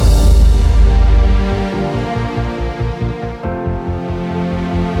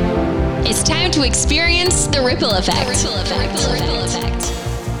to experience the ripple effect.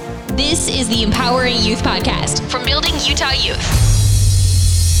 This is the Empowering Youth Podcast from Building Utah Youth,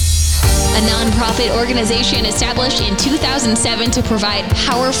 a nonprofit organization established in 2007 to provide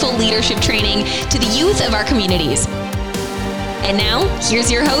powerful leadership training to the youth of our communities. And now,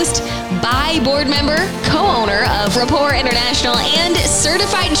 here's your host, board member, co-owner of Rapport International, and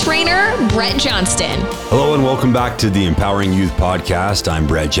certified trainer, Brett Johnston. Hello and welcome back to the Empowering Youth Podcast. I'm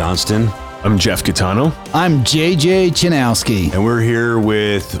Brett Johnston. I'm Jeff Gaetano. I'm Chojnowski. And we're here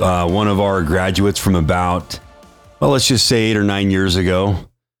with one of our graduates from about, let's just say 8 or 9 years ago,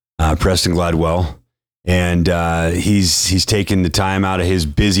 Preston Gladwell. And he's taken the time out of his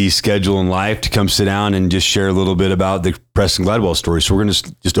busy schedule in life to come sit down and just share a little bit about the Preston Gladwell story. So we're going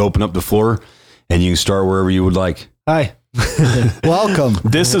to just open up the floor and you can start wherever you would like. Hi. Welcome.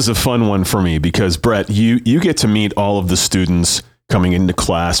 This is a fun one for me because, Brett, you get to meet all of the students coming into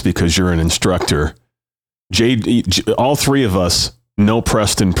class because you're an instructor. All three of us know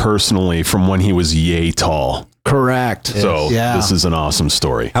Preston personally from when he was yay tall. Correct. So This is an awesome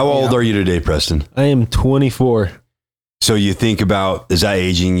story. How old are you today, Preston? I am 24. So you think about, is that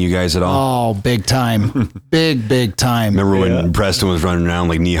aging you guys at all? Oh, big time. big time. Remember when Preston was running around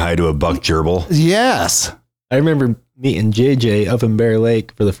like knee high to a buck gerbil? Yes. I remember meeting JJ up in Bear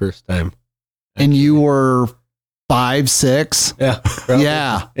Lake for the first time. And you were 5, 6? Yeah. Probably.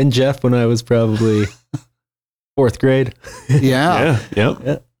 Yeah. And Jeff when I was probably 4th grade. Yeah.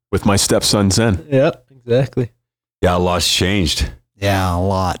 Yeah. With my stepson Zen. Yep, exactly. Yeah, a lot's changed. Yeah, a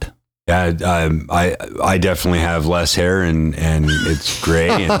lot. Yeah, I definitely have less hair and it's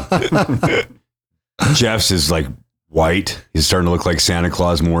gray. And Jeff's is like white. He's starting to look like Santa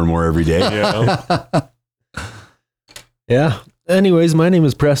Claus more and more every day. Yeah. Yeah. Anyways, my name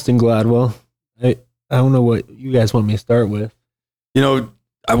is Preston Gladwell. I don't know what you guys want me to start with. You know,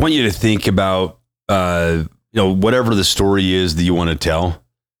 I want you to think about, whatever the story is that you want to tell.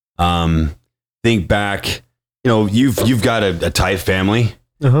 Think back, you've got a tight family.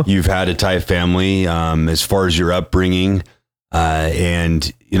 Uh-huh. You've had a tight family as far as your upbringing.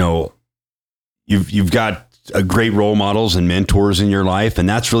 And, you've got great role models and mentors in your life. And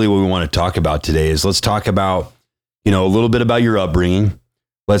that's really what we want to talk about today is let's talk about, a little bit about your upbringing.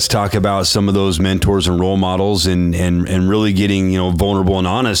 Let's talk about some of those mentors and role models and really getting, vulnerable and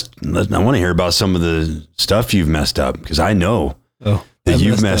honest. I want to hear about some of the stuff you've messed up because I know that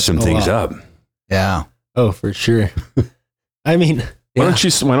you've messed some things up. Yeah. Oh, for sure. I mean, why don't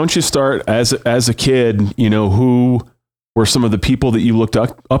you start as a kid, who were some of the people that you looked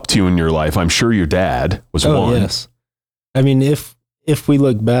up to in your life? I'm sure your dad was one. Yes. I mean, if we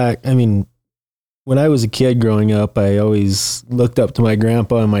look back, I mean, when I was a kid growing up, I always looked up to my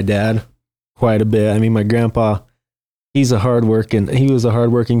grandpa and my dad quite a bit. I mean, my grandpa, he was a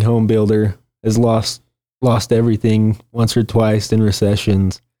hardworking home builder, has lost everything once or twice in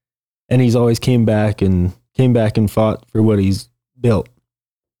recessions. And he's always came back and fought for what he's built.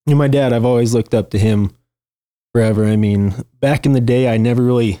 And my dad, I've always looked up to him forever. I mean, back in the day, I never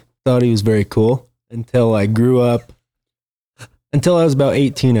really thought he was very cool until I grew up, until I was about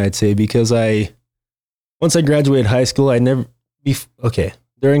 18, I'd say, because once I graduated high school,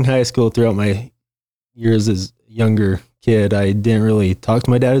 during high school, throughout my years as a younger kid, I didn't really talk to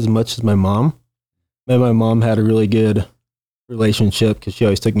my dad as much as my mom. And my mom had a really good relationship because she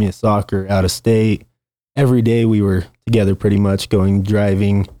always took me to soccer out of state. Every day we were together pretty much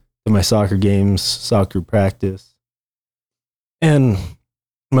driving to my soccer games, soccer practice. And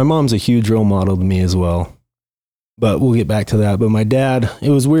my mom's a huge role model to me as well. But we'll get back to that. But my dad, it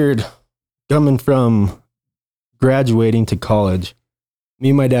was weird coming from graduating to college. Me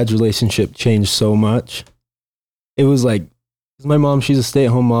and my dad's relationship changed so much. It was like, my mom, she's a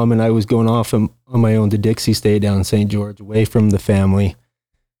stay-at-home mom, and I was going off on my own to Dixie State down in St. George, away from the family.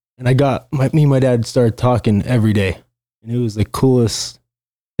 And me and my dad started talking every day. And it was the coolest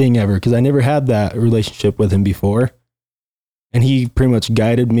thing ever, because I never had that relationship with him before. And he pretty much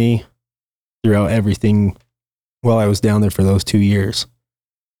guided me throughout everything while I was down there for those 2 years.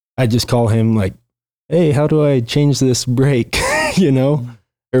 I just call him like, hey, how do I change this brake?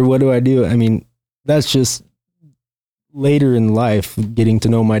 Or what do I do? I mean, that's just later in life, getting to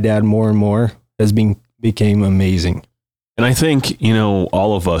know my dad more and more became amazing. And I think,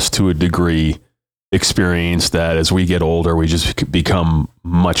 all of us to a degree experience that as we get older, we just become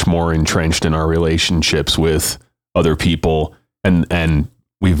much more entrenched in our relationships with other people and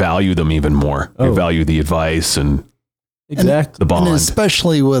we value them even more. We value the advice and the bond. And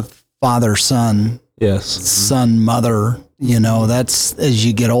especially with father, son, son, mother, that's as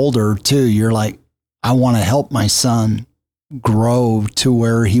you get older too, you're like, I want to help my son grow to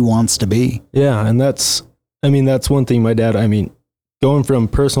where he wants to be. Yeah. And that's one thing my dad, going from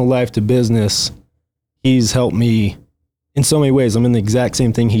personal life to business, he's helped me in so many ways. I'm in the exact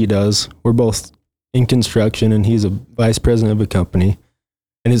same thing he does. We're both in construction, and he's a vice president of a company,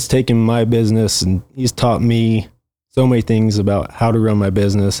 and it's taken my business, and he's taught me so many things about how to run my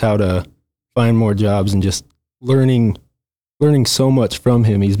business, how to find more jobs, and just learning so much from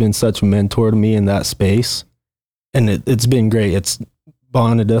him. He's been such a mentor to me in that space, and it's been great. It's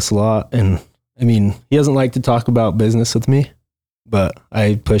bonded us a lot. And he doesn't like to talk about business with me, but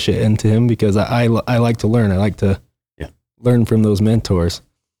I push it into him because I like to learn. I like to learn from those mentors.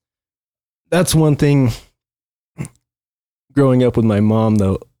 That's one thing. Growing up with my mom,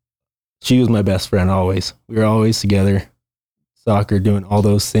 though, she was my best friend always. We were always together, soccer, doing all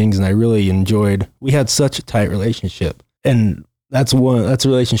those things, and I really enjoyed. We had such a tight relationship, and that's a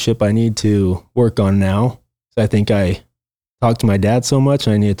relationship I need to work on now. So I think I talk to my dad so much,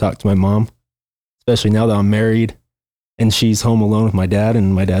 and I need to talk to my mom, especially now that I'm married and she's home alone with my dad,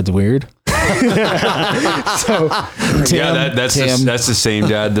 and my dad's weird. So, Tim, that's the same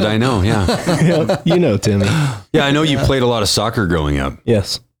dad that I know. Yeah. You know Timmy. Yeah, I know you played a lot of soccer growing up.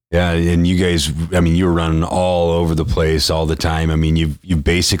 Yes. Yeah, and you guys, you were running all over the place all the time. You've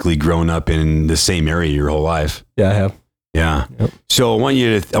basically grown up in the same area your whole life. Yeah, I have. Yeah. Yep. So I want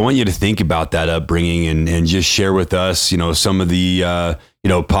you to think about that upbringing and just share with us, some of the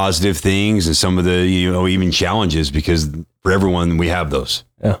positive things and some of the even challenges, because for everyone we have those.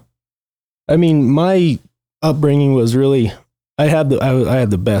 Yeah. My upbringing was really, I had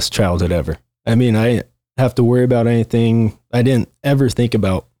the best childhood ever. I didn't have to worry about anything. I didn't ever think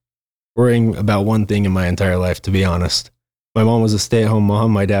about worrying about one thing in my entire life, to be honest. My mom was a stay-at-home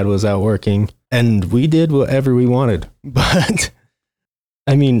mom. My dad was out working, and we did whatever we wanted. But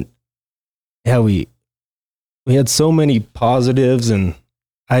we had so many positives, and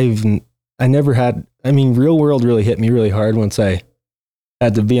I never had, real world really hit me really hard once I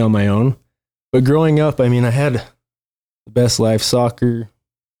had to be on my own. But growing up, I had the best life. Soccer,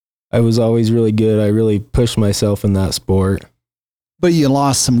 I was always really good. I really pushed myself in that sport. But you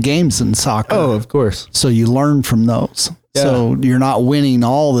lost some games in soccer. Oh, of course. So you learned from those. Yeah. So you're not winning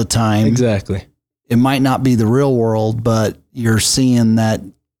all the time. Exactly. It might not be the real world, but you're seeing that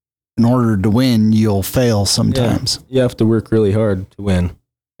in order to win, you'll fail sometimes. Yeah. You have to work really hard to win.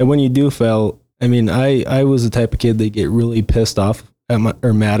 And when you do fail, I was the type of kid that get really pissed off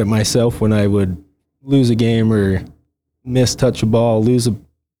or mad at myself when I would lose a game or touch a ball,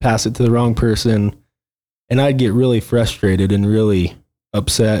 pass it to the wrong person. And I'd get really frustrated and really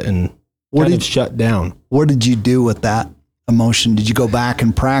upset and shut down. What did you do with that emotion? Did you go back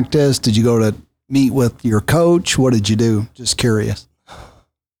and practice? Did you go to meet with your coach? What did you do? Just curious.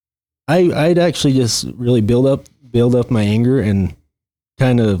 I'd actually just really build up my anger and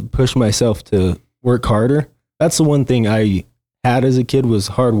kind of push myself to work harder. That's the one thing I had as a kid was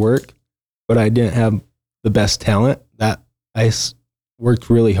hard work, but I didn't have the best talent. That I worked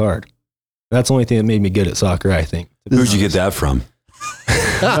really hard. That's the only thing that made me good at soccer, I think. Where'd you get that from?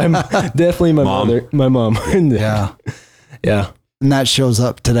 I'm definitely my mother, my mom. Yeah. Yeah. And that shows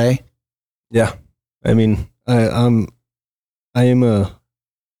up today. Yeah. I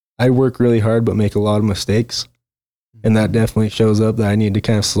work really hard, but make a lot of mistakes. And that definitely shows up that I need to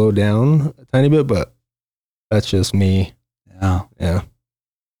kind of slow down a tiny bit, but that's just me. Yeah. Yeah.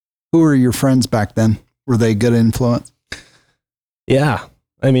 Who were your friends back then? Were they good influence? Yeah.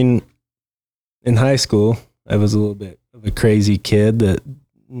 In high school, I was a little bit of a crazy kid that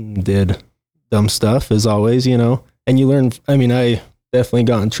did dumb stuff, as always, and you learn. I definitely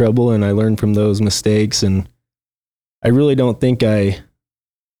got in trouble, and I learned from those mistakes. And I really don't think I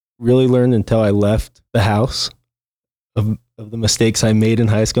really learned until I left the house of the mistakes I made in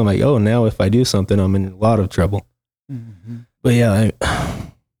high school. I'm like, oh, now if I do something, I'm in a lot of trouble. Mm-hmm. But yeah,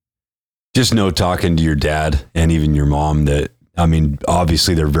 just know, talking to your dad and even your mom, that,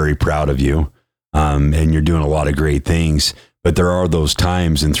 obviously they're very proud of you. And you're doing a lot of great things, but there are those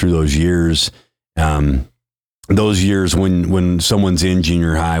times, and through those years when someone's in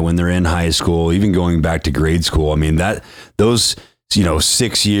junior high, when they're in high school, even going back to grade school, those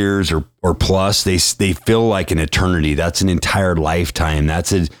 6 years or plus, they feel like an eternity. That's an entire lifetime.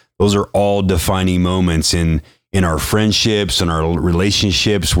 Those are all defining moments in our friendships and our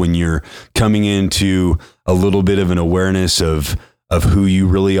relationships, when you're coming into a little bit of an awareness of who you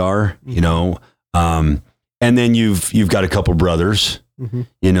really are, and then you've got a couple brothers, mm-hmm.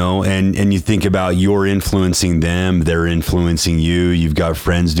 And you think about, you're influencing them, they're influencing you. You've got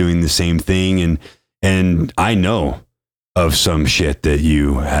friends doing the same thing. And I know of some shit that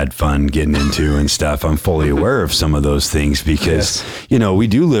you had fun getting into and stuff. I'm fully aware of some of those things because, you know, we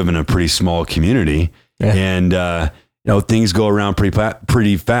do live in a pretty small community and, you know, things go around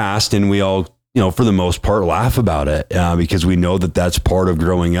pretty fast, and we all, you know, for the most part laugh about it because we know that that's part of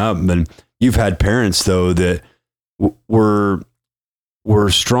growing up. And you've had parents though that were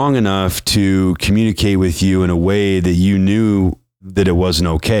strong enough to communicate with you in a way that you knew that it wasn't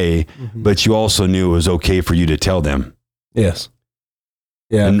okay, but you also knew it was okay for you to tell them. Yes.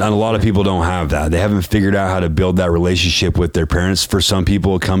 Yeah. And a lot of people don't have that. They haven't figured out how to build that relationship with their parents. For some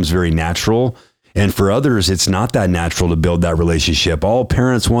people, it comes very natural. And for others, it's not that natural to build that relationship. All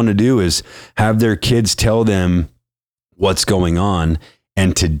parents want to do is have their kids tell them what's going on.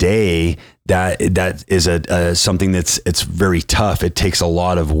 And today, that is something it's very tough. It takes a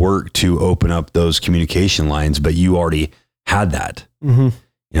lot of work to open up those communication lines, but you already had that, you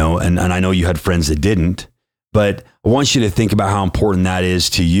know, and I know you had friends that didn't, but I want you to think about how important that is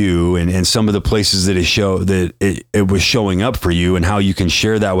to you and some of the places that it was showing up for you and how you can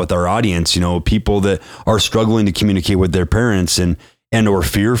share that with our audience, you know, people that are struggling to communicate with their parents and or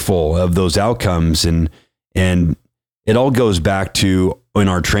fearful of those outcomes. And it all goes back to, in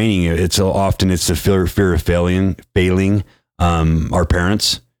our training, it's the fear of failing our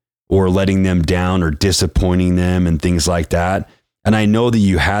parents, or letting them down or disappointing them and things like that. And I know that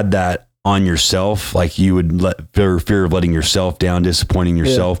you had that on yourself, like you would fear of letting yourself down, disappointing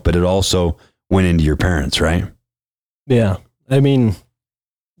yourself, but it also went into your parents, right? Yeah. I mean,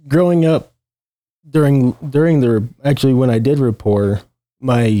 growing up during when I did rapport,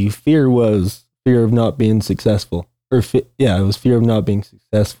 my fear was fear of not being successful. It was fear of not being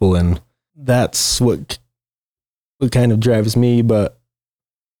successful. And that's what kind of drives me. But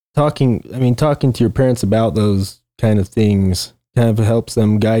talking to your parents about those kind of things kind of helps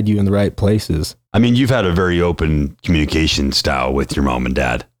them guide you in the right places. I mean, you've had a very open communication style with your mom and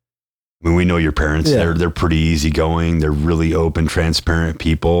dad. I mean, we know your parents, they're pretty easygoing. They're really open, transparent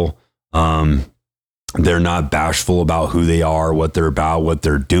people. They're not bashful about who they are, what they're about, what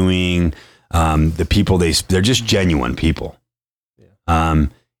they're doing. The people they're just genuine people. Yeah.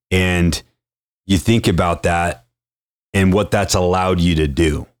 And you think about that and what that's allowed you to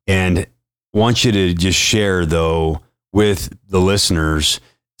do. And I want you to just share, though, with the listeners,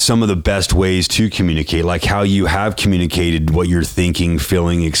 some of the best ways to communicate, like how you have communicated what you're thinking,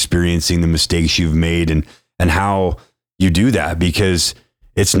 feeling, experiencing, the mistakes you've made, and how you do that, because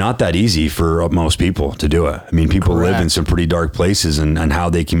it's not that easy for most people to do it. I mean, people live in some pretty dark places, and how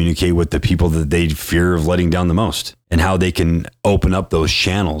they communicate with the people that they fear of letting down the most, and how they can open up those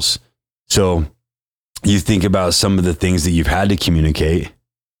channels. So you think about some of the things that you've had to communicate,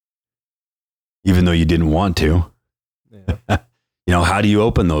 even though you didn't want to. Yeah. You know, how do you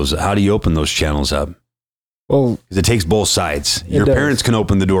open those channels up? Well, because it takes both sides. Your parents can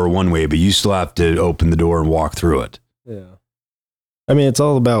open the door one way, but you still have to open the door and walk through it. Yeah. I mean, it's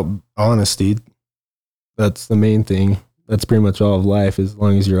all about honesty. That's the main thing. That's pretty much all of life. As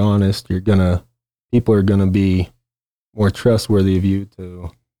long as you're honest, people are gonna be more trustworthy of you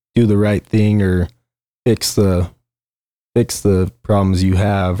to do the right thing or fix the problems you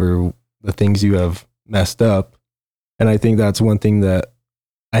have or the things you have messed up. And I think that's one thing that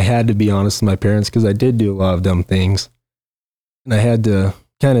I had to be honest with my parents, because I did do a lot of dumb things. And I had to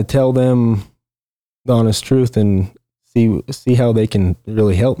kind of tell them the honest truth and see how they can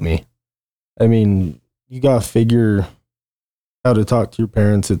really help me. I mean, you got to figure how to talk to your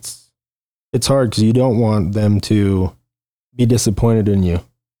parents. It's hard because you don't want them to be disappointed in you.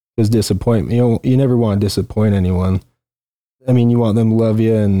 Because disappointment, you never want to disappoint anyone. I mean, you want them to love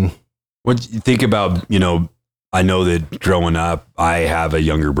you. And what you think about, I know that growing up, I have a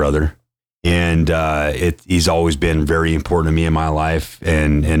younger brother, and he's always been very important to me in my life,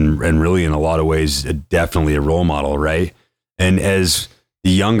 and really in a lot of ways, definitely a role model, right? And as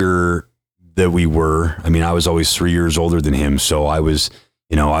the younger that we were, I mean, I was always 3 years older than him, so I was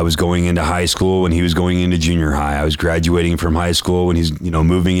going into high school when he was going into junior high. I was graduating from high school when he's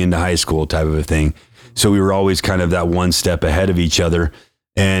moving into high school, type of a thing. So we were always kind of that one step ahead of each other.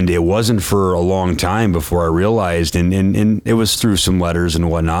 And it wasn't for a long time before I realized, and it was through some letters and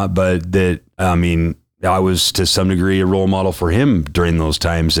whatnot, but that, I mean, I was to some degree a role model for him during those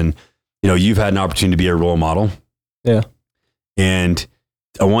times. And, you've had an opportunity to be a role model. Yeah. And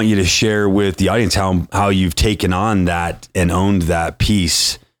I want you to share with the audience how you've taken on that and owned that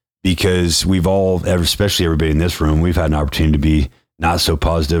piece, because we've all, especially everybody in this room, we've had an opportunity to be not so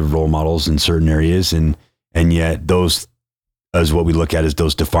positive role models in certain areas. And yet those, as what we look at as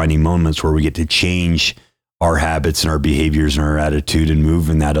those defining moments where we get to change our habits and our behaviors and our attitude and move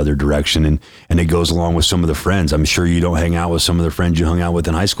in that other direction. And it goes along with some of the friends. I'm sure you don't hang out with some of the friends you hung out with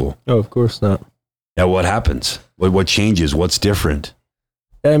in high school. Oh, of course not. Yeah. What happens? What changes? What's different?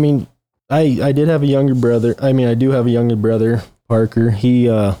 I mean, I did have a younger brother. I mean, I do have a younger brother, Parker.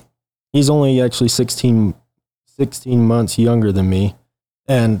 He's only actually 16 months younger than me.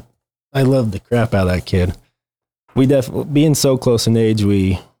 And I love the crap out of that kid. We definitely, being so close in age,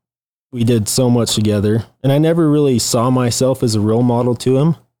 we did so much together. And I never really saw myself as a role model to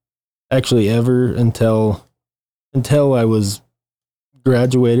him, actually ever, until I was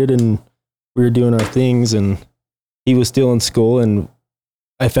graduated and we were doing our things and he was still in school, and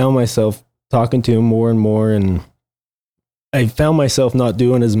I found myself talking to him more and more, and I found myself not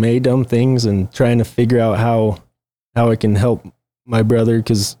doing as many dumb things and trying to figure out how I can help my brother,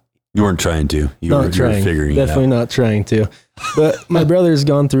 because you weren't trying to. You were figuring definitely it out. not trying to. But my brother's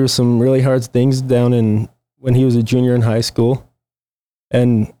gone through some really hard things down when he was a junior in high school.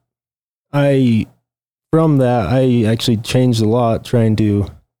 And from that, I actually changed a lot, figuring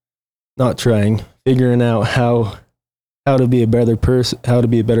out how to be a better person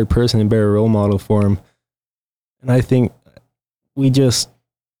and better role model for him. And I think we just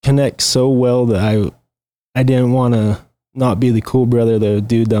connect so well that I didn't want to not be the cool brother that would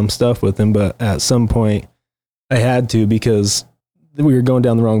do dumb stuff with him, but at some point I had to, because we were going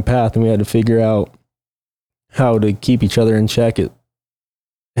down the wrong path and we had to figure out how to keep each other in check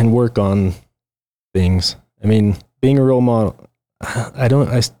and work on things. I mean, being a role model, I don't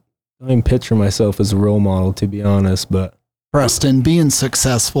even picture myself as a role model, to be honest, but Preston, being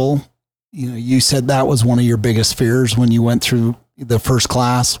successful, you said that was one of your biggest fears when you went through the first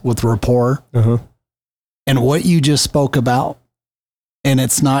class with rapport. uh-huh. And what you just spoke about, and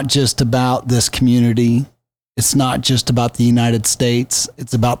it's not just about this community, it's not just about the United States,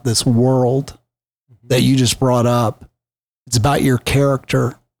 it's about this world that you just brought up. It's about your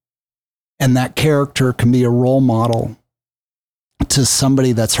character, and that character can be a role model to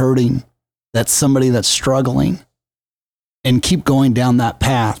somebody that's hurting, that's somebody that's struggling, and keep going down that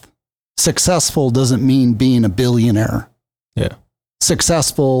path. Successful doesn't mean being a billionaire. Yeah.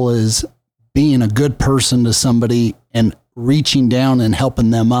 Successful is being a good person to somebody and reaching down and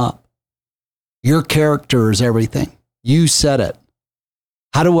helping them up. Your character is everything. You said it.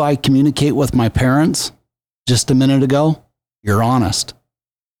 How do I communicate with my parents? Just a minute ago, you're honest.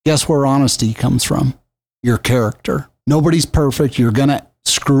 Guess where honesty comes from? Your character. Nobody's perfect. You're going to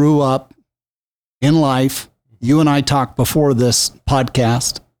screw up in life. You and I talked before this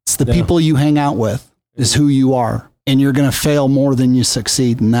podcast. It's the people you hang out with is who you are. And you're going to fail more than you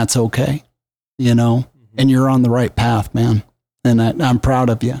succeed, and that's okay. And you're on the right path, man. And I'm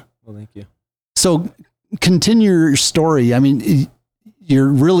proud of you. Well, thank you. So continue your story. I mean, you're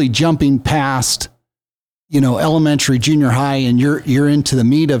really jumping past, elementary, junior high, and you're into the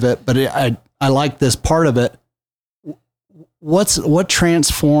meat of it. But I like this part of it. What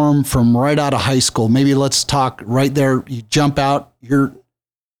transformed from right out of high school? Maybe let's talk right there. You jump out.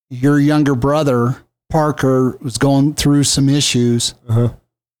 Your younger brother Parker was going through some issues. Uh-huh.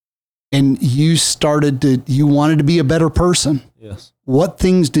 And you wanted to be a better person. Yes. What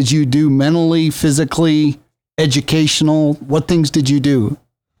things did you do mentally, physically, educational? What things did you do?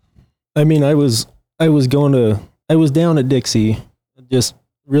 I mean, I was down at Dixie. Just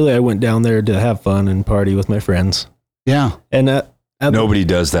really, I went down there to have fun and party with my friends. Yeah. And Nobody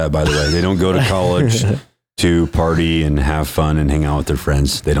does that, by the way. They don't go to college to party and have fun and hang out with their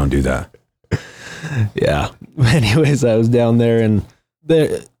friends. They don't do that. Yeah. Anyways, I was down there, and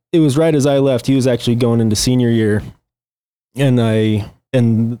it was right as I left. He was actually going into senior year, and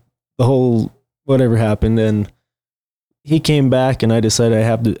the whole whatever happened, and he came back, and I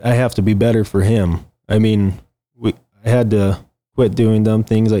decided I have to be better for him. I mean, I had to quit doing dumb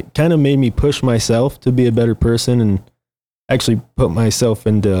things. It kind of made me push myself to be a better person and actually put myself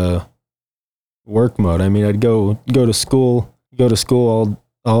into work mode. I mean, I'd go to school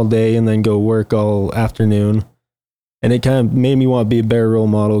all day and then go work all afternoon. And it kind of made me want to be a better role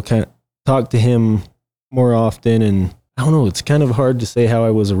model, kind of talk to him more often. And I don't know, it's kind of hard to say how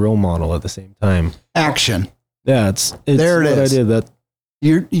I was a role model at the same time. Action. Yeah, it's there it what is. I did. That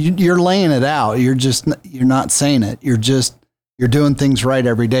you're laying it out. You're not saying it. You're doing things right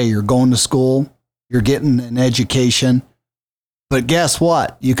every day. You're going to school. You're getting an education. But guess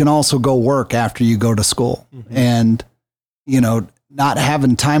what? You can also go work after you go to school. Mm-hmm. And, not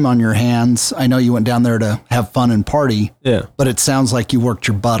having time on your hands. I know you went down there to have fun and party. Yeah. But it sounds like you worked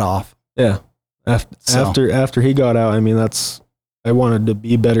your butt off. Yeah. After he got out, I mean, I wanted to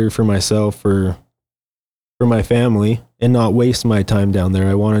be better for myself, for my family, and not waste my time down there.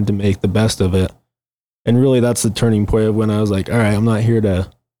 I wanted to make the best of it. And really that's the turning point of when I was like, all right, I'm not here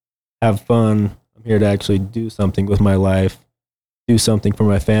to have fun. I'm here to actually do something with my life, do something for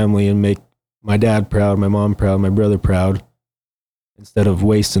my family and make my dad proud, my mom proud, my brother proud, instead of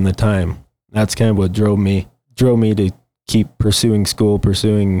wasting the time. That's kind of what drove me to keep pursuing school,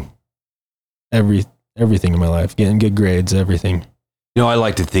 pursuing everything in my life, getting good grades, everything. You know, I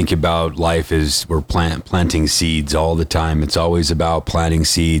like to think about life as we're planting seeds all the time. It's always about planting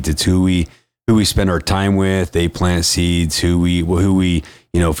seeds. It's who we spend our time with. They plant seeds. Who we,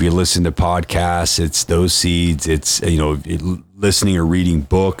 you know, if you listen to podcasts, it's those seeds. It's, you know, listening or reading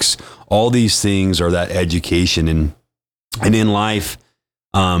books. All these things are that education. And in life,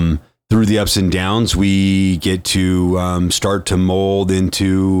 through the ups and downs, we get to start to mold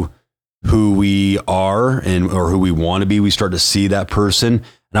into who we are or who we want to be. We start to see that person.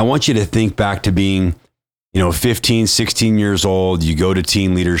 And I want you to think back to being, you know, 15, 16 years old. You go to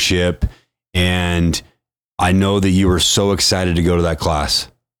teen leadership, and I know that you were so excited to go to that class.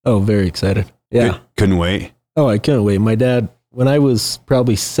 Oh, very excited. Yeah. Couldn't wait. Oh, I couldn't wait. My dad, when I was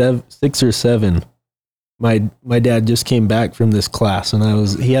probably 6 or 7, my dad just came back from this class,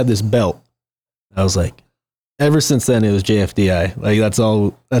 and he had this belt. I was like, ever since then, it was JFDI. Like that's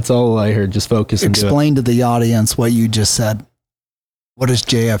all I heard. Just focus and do it. Explain to the audience what you just said. What does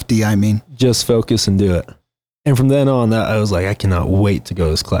JFDI mean? Just focus and do it. And from then on, I was like, I cannot wait to go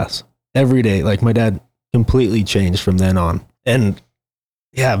to this class every day. Like my dad completely changed from then on. And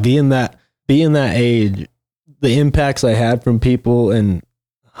yeah, being that age, the impacts I had from people, and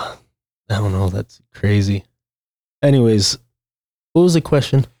I don't know, that's crazy. Anyways, what was the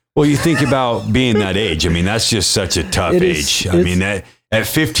question? Well, you think about being that age. I mean, that's just such a tough age. I mean, at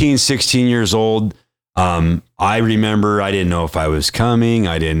 15, 16 years old, I remember I didn't know if I was coming.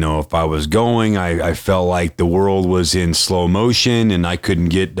 I didn't know if I was going. I felt like the world was in slow motion and I couldn't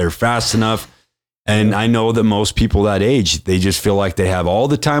get there fast enough. And I know that most people that age, they just feel like they have all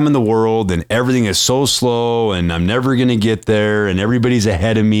the time in the world and everything is so slow and I'm never going to get there and everybody's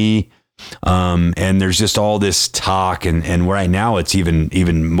ahead of me. And there's just all this talk and right now it's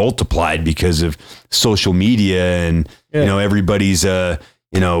even multiplied because of social media and, you know, everybody's, you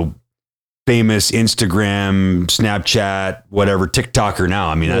know, famous Instagram, Snapchat, whatever, TikToker now.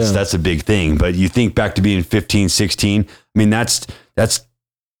 I mean, that's a big thing, but you think back to being 15, 16, I mean, that's,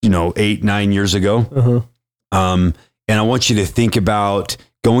 you know, 8, 9 years ago. Uh-huh. And I want you to think about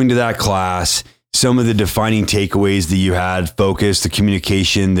going to that class, some of the defining takeaways that you had, focus, the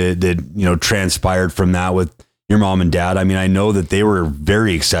communication that you know, transpired from that with your mom and dad. I mean, I know that they were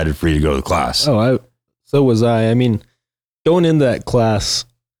very excited for you to go to the class. Oh, so was I. I mean, going into that class,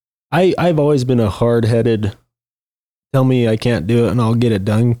 I've always been a hard-headed, tell me I can't do it and I'll get it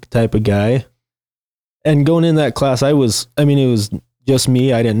done type of guy. And going in that class, it was just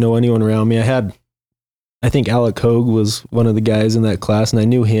me. I didn't know anyone around me. I think Alec Hogue was one of the guys in that class, and I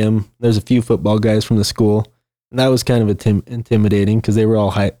knew him. There's a few football guys from the school, and that was kind of intimidating because they were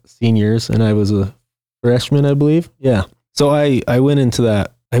all seniors, and I was a freshman, I believe. Yeah. So I went into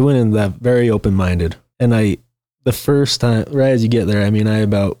that very open-minded, and the first time, right as you get there, I mean, I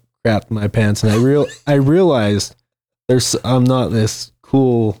about crapped my pants, and I realized I'm not this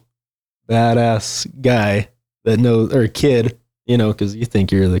cool, badass guy that knows, or kid, you know, because you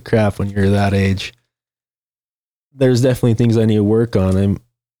think you're the crap when you're that age. There's definitely things I need to work on. I'm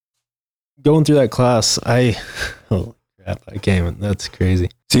going through that class. Oh crap, I can't even, that's crazy.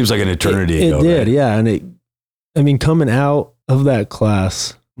 Seems like an eternity ago. It did, right? yeah. And coming out of that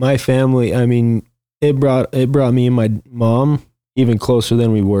class, my family, I mean, it brought me and my mom even closer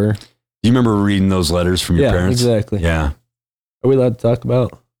than we were. Do you remember reading those letters from your parents? Exactly. Yeah. Are we allowed to talk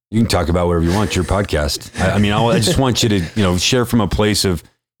about? You can talk about whatever you want. Your podcast. I mean, I just want you to, you know, share from a place of,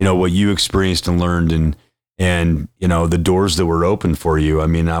 you know, what you experienced and learned and, you know, the doors that were open for you. I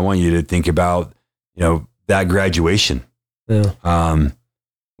mean, I want you to think about, you know, that graduation. Yeah.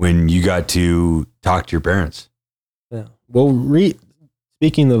 When you got to talk to your parents. Yeah. Well,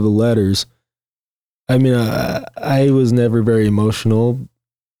 speaking of the letters, I mean, I was never very emotional.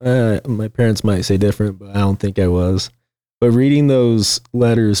 My parents might say different, but I don't think I was. But reading those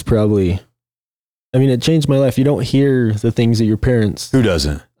letters it changed my life. You don't hear the things that your parents... Who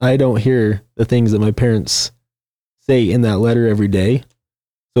doesn't? I don't hear the things that my parents say in that letter every day.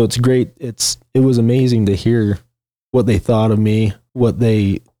 So it's great. It was amazing to hear what they thought of me,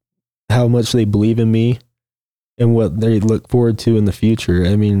 how much they believe in me, and what they look forward to in the future.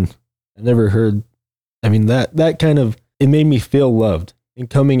 I mean, I never heard... I mean, that kind of... It made me feel loved. And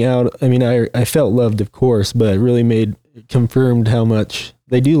coming out, I mean, I felt loved, of course, but it confirmed how much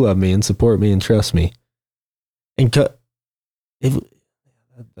they do love me and support me and trust me. And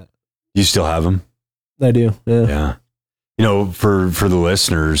you still have them? I do. Yeah. Yeah. You know, for the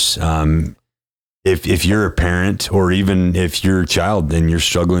listeners, if you're a parent or even if you're a child and you're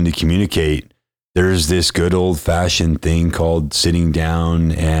struggling to communicate, there's this good old fashioned thing called sitting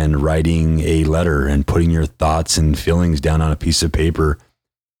down and writing a letter and putting your thoughts and feelings down on a piece of paper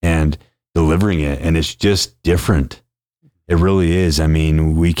and delivering it. And it's just different. It really is. I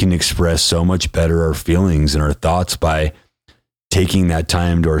mean, we can express so much better our feelings and our thoughts by taking that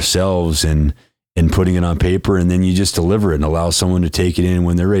time to ourselves and putting it on paper, and then you just deliver it and allow someone to take it in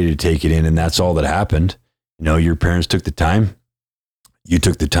when they're ready to take it in. And that's all that happened. You know, your parents took the time. You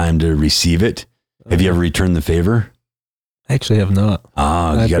took the time to receive it. Have you ever returned the favor? I actually have not.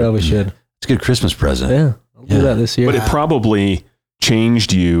 I probably should. It's a good Christmas present. Yeah. I'll do that this year. But it probably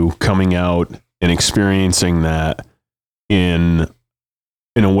changed you coming out and experiencing that in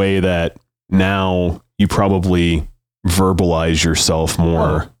a way that now you probably verbalize yourself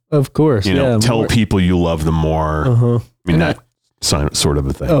more. Of course. You know, tell people you love them more. Uh-huh. I mean, that sort of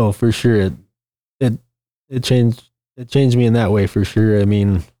a thing. Oh, for sure. It changed me in that way for sure. I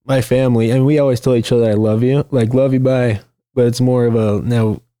mean, my family, and we always tell each other, I love you, like love you, bye. But it's more of a,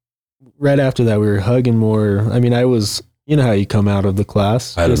 now right after that, we were hugging more. I mean, I was, you know how you come out of the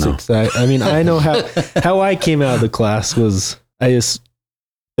class. I don't know. Excited. I mean, I know how I came out of the class was I just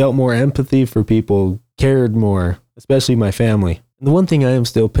felt more empathy for people, cared more, especially my family. And the one thing I am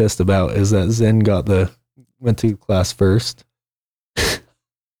still pissed about is that Zen went to class first.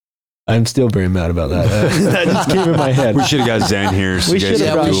 I'm still very mad about that. That just came in my head. We should have got Zen here. So We you guys should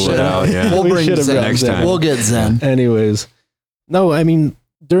have can brought duel it Zen. out. Yeah. We'll bring should've Zen brought next time. We'll get Zen. Anyways, no, I mean,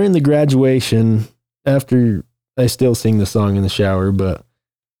 during the graduation, after I still sing the song in the shower, but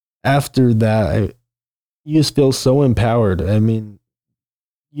after that, you just feel so empowered. I mean,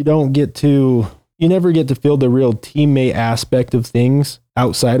 you never get to feel the real teammate aspect of things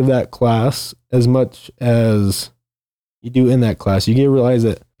outside of that class as much as you do in that class. You get to realize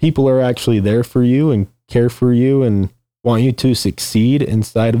that people are actually there for you and care for you and want you to succeed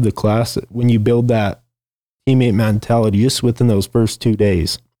inside of the class when you build that teammate mentality just within those first 2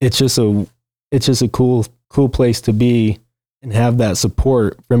 days. It's just a cool place to be and have that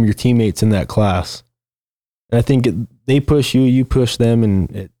support from your teammates in that class. And I think they push you, you push them,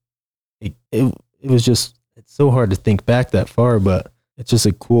 and it was just, it's so hard to think back that far, but it's just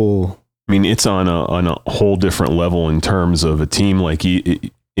a cool. I mean, it's on a whole different level in terms of a team, like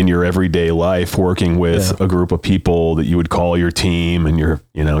in your everyday life, working with a group of people that you would call your team and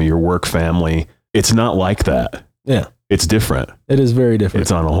your work family. It's not like that. Yeah. It's different. It is very different.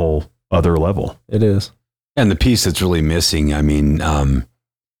 It's on a whole other level. It is. And the piece that's really missing, I mean, I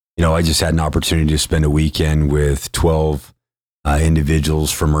just had an opportunity to spend a weekend with 12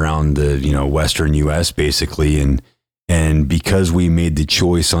 individuals from around the, Western U.S. basically. And because we made the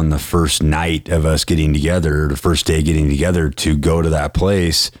choice on the first night of us getting together, the first day getting together to go to that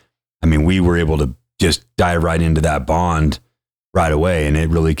place, I mean, we were able to just dive right into that bond right away. And it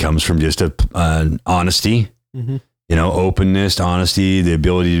really comes from just an honesty, openness, honesty, the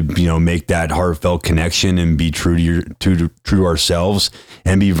ability to, make that heartfelt connection and be true to ourselves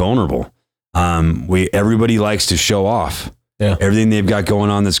and be vulnerable. Everybody likes to show off everything they've got going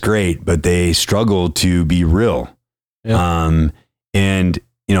on. That's great, but they struggle to be real. Yeah. And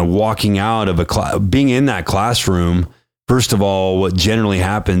walking out of being in that classroom, first of all, what generally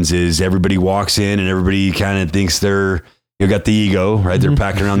happens is everybody walks in and everybody kind of thinks you got the ego, right? They're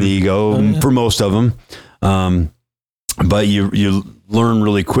packing around the ego for most of them. But you learn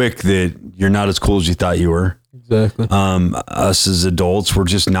really quick that you're not as cool as you thought you were. Exactly. Us as adults, we're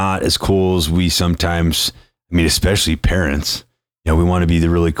just not as cool as we sometimes, especially parents. We want to be the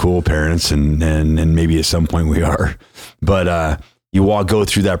really cool parents and maybe at some point we are, but, you go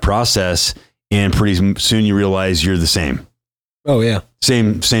through that process and pretty soon you realize you're the same. Oh yeah.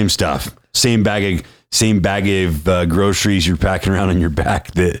 Same stuff, same bag of groceries you're packing around on your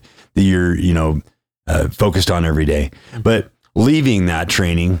back that you're, focused on every day. But leaving that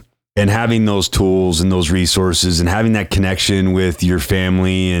training and having those tools and those resources and having that connection with your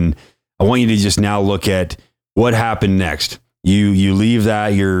family. And I want you to just now look at what happened next. You leave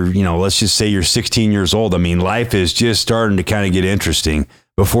that, let's just say you're 16 years old. Life is just starting to kind of get interesting.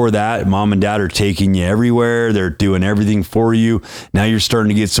 Before that, mom and dad are taking you everywhere. They're doing everything for you. Now you're starting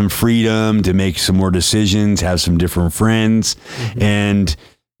to get some freedom to make some more decisions, have some different friends. And,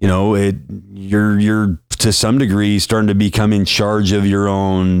 you're to some degree starting to become in charge of your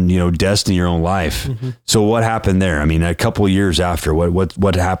own, destiny, your own life. So what happened there? A couple of years after,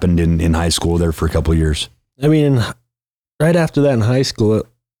 what happened in high school there for a couple of years? Right after that in high school,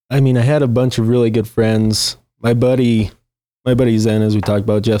 I had a bunch of really good friends. My buddy Zen, as we talked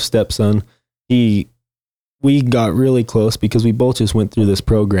about, Jeff's stepson, he we got really close because we both just went through this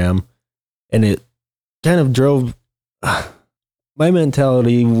program, and it kind of drove my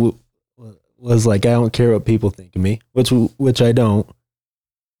mentality was like, I don't care what people think of me, which I don't,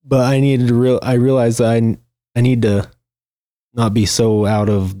 but I needed to I realized that I need to not be so out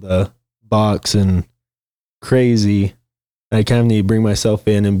of the box and crazy. I kind of need to bring myself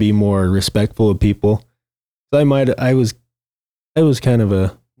in and be more respectful of people. So I was kind of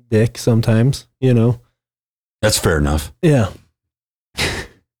a dick sometimes, you know. That's fair enough. Yeah.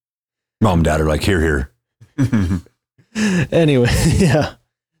 Mom and dad are like, here. Anyway, yeah.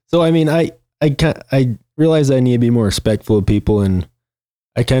 So I mean, I realized I need to be more respectful of people, and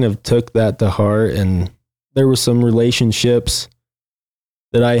I kind of took that to heart. And there were some relationships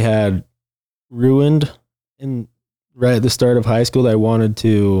that I had ruined right at the start of high school that I wanted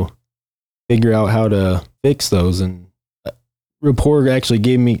to figure out how to fix those. And rapport actually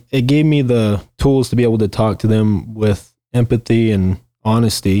gave me the tools to be able to talk to them with empathy and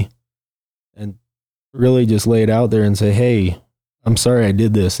honesty, and really just lay it out there and say, hey, I'm sorry I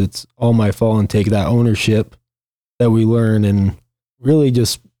did this. It's all my fault, and take that ownership that we learn and really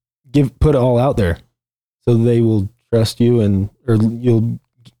just put it all out there so they will trust you, or you'll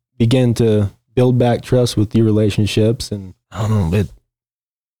begin to build back trust with your relationships. And I don't know,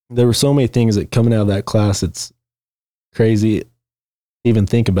 there were so many things that coming out of that class, it's crazy to even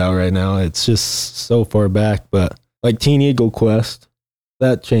think about right now. It's just so far back, but like Teen Eagle Quest,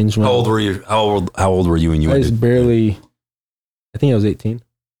 that changed my How old were you? How old were you when you I went? was barely, I think I was 18.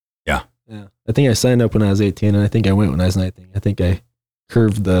 Yeah. I think I signed up when I was 18, and I think I went when I was 19. I think I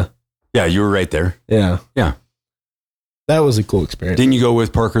curved Yeah, you were right there. Yeah. That was a cool experience. Didn't you go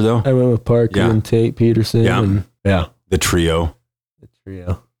with Parker though? I went with Parker and Tate Peterson. Yeah. And The trio. the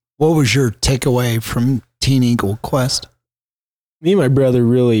trio. What was your takeaway from Teen Eagle Quest? Me and my brother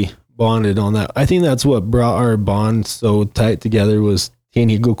really bonded on that. I think that's what brought our bond so tight together was Teen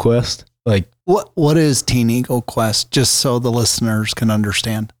Eagle Quest. Like, What is Teen Eagle Quest? Just so the listeners can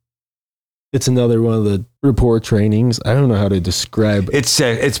understand. it's another one of the rapport trainings. I don't know how to describe it.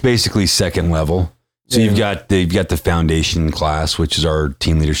 It's basically second level. So you've got the foundation class, which is our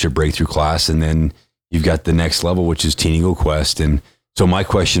teen leadership breakthrough class, and then you've got the next level, which is Teen Eagle Quest. And so my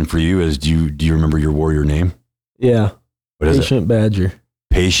question for you is, do you remember your warrior name? Yeah. What is Patient Badger.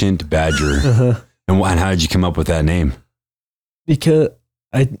 Patient Badger. Uh-huh. And how did you come up with that name? Because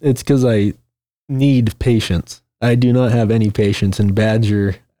I need patience. I do not have any patience. And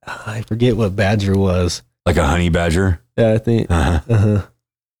Badger, I forget what Badger was. Like a honey badger? Yeah, I think. Uh-huh.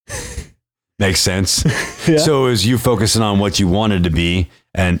 Makes sense. Yeah. So is you focusing on what you wanted to be,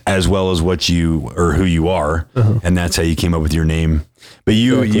 and as well as who you are, and that's how you came up with your name. But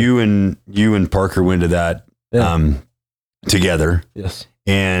you and Parker went to that together. Yes.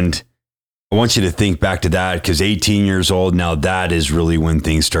 And I want you to think back to that, because 18 years old now, that is really when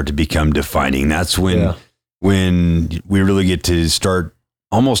things start to become defining. That's when we really get to start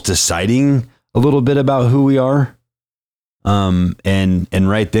almost deciding a little bit about who we are. And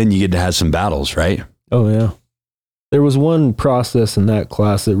right then you get to have some battles, right? Oh yeah. There was one process in that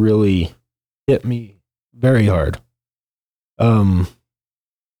class that really hit me very hard. Where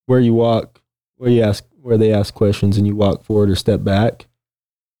they ask questions and you walk forward or step back.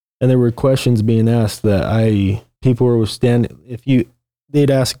 And there were questions being asked that people were standing, they'd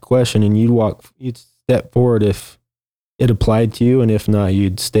ask a question and you'd step forward if it applied to you, and if not,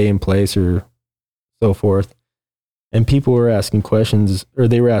 you'd stay in place or so forth. And people were asking questions, or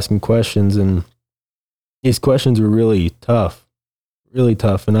they were asking questions, and these questions were really tough.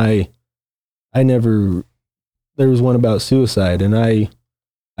 And there was one about suicide, and I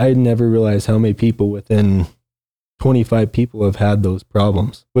had never realized how many people within 25 people have had those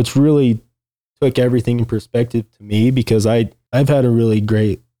problems, which really took everything in perspective to me, because I've had a really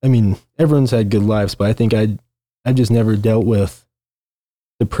great, everyone's had good lives, but I think I've just never dealt with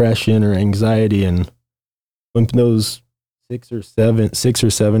depression or anxiety. And when those 6 or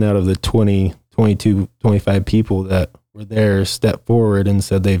 7 out of the 20, 22, 25 people that were there stepped forward and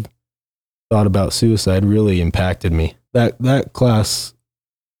said they've thought about suicide, really impacted me. That class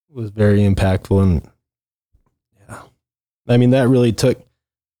was very impactful. And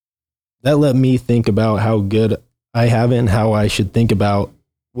that let me think about how good I have it and how I should think about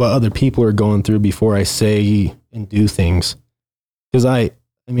what other people are going through before I say and do things. Because I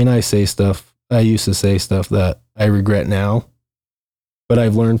say stuff, I used to say stuff that I regret now, but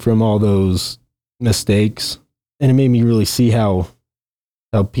I've learned from all those mistakes, and it made me really see how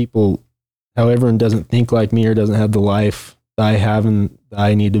everyone doesn't think like me or doesn't have the life that I have, and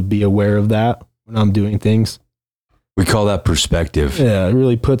I need to be aware of that when I'm doing things. We call that perspective. Yeah, it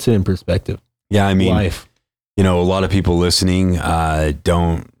really puts it in perspective. Yeah, life. a lot of people listening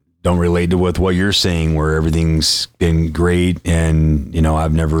don't relate to with what you're saying, where everything's been great. And,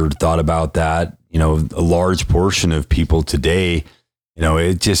 I've never thought about that. A large portion of people today,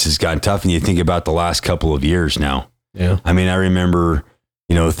 it just has gotten tough. And you think about the last couple of years now. Yeah. I mean, I remember,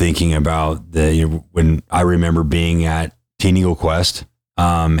 thinking about when I remember being at Teen Eagle Quest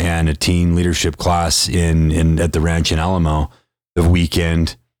and a teen leadership class at the ranch in Alamo, the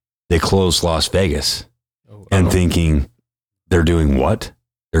weekend they closed Las Vegas, and thinking, they're doing what?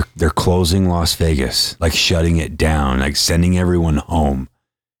 They're closing Las Vegas, like shutting it down, like sending everyone home.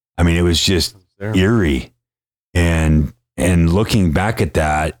 I mean, it was just eerie. And looking back at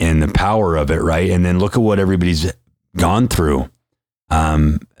that and the power of it, right? And then look at what everybody's gone through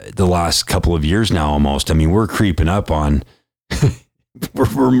the last couple of years now almost. I mean, we're creeping up on, we're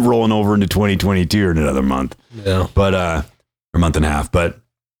rolling over into 2022 in another month. Yeah. But, or a month and a half. But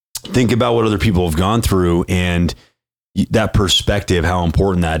think about what other people have gone through and that perspective, how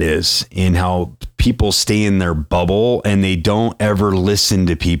important that is, and how people stay in their bubble and they don't ever listen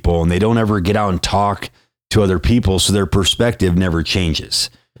to people and they don't ever get out and talk to other people. So their perspective never changes.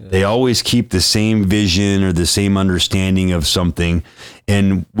 Yeah. They always keep the same vision or the same understanding of something.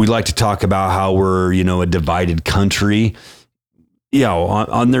 And we like to talk about how we're, a divided country.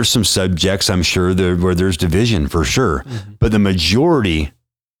 There's some subjects, I'm sure, where there's division for sure. Mm-hmm. But the majority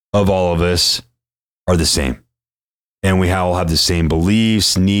of all of us are the same. And we all have the same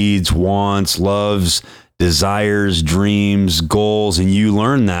beliefs, needs, wants, loves, desires, dreams, goals. And you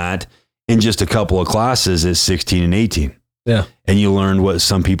learn that in just a couple of classes at 16 and 18. Yeah. And you learn what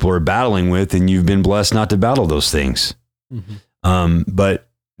some people are battling with, and you've been blessed not to battle those things. Mm-hmm. But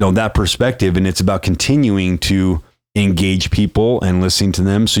that perspective, and it's about continuing to engage people and listening to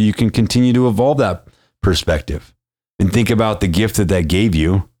them so you can continue to evolve that perspective. And think about the gift that gave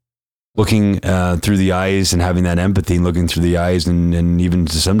you, looking through the eyes and having that empathy, and looking through the eyes and even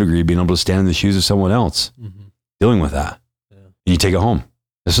to some degree being able to stand in the shoes of someone else, dealing with that. Yeah. And you take it home.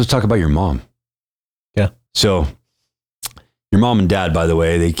 Let's just talk about your mom. Yeah. So your mom and dad, by the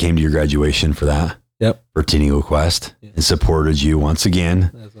way, they came to your graduation for that. Yep. For Teen Eagle Quest, yes. And supported you once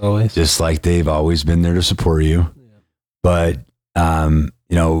again. As always. Just like they've always been there to support you. Yeah. But,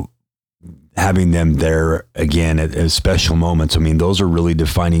 having them there again at special moments. I mean, those are really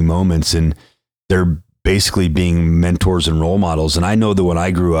defining moments, and they're basically being mentors and role models. And I know that when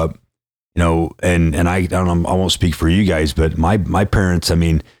I grew up, and I won't speak for you guys, but my parents, I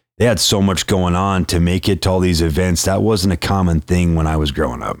mean, they had so much going on to make it to all these events. That wasn't a common thing when I was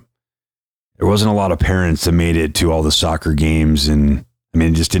growing up. There wasn't a lot of parents that made it to all the soccer games, and I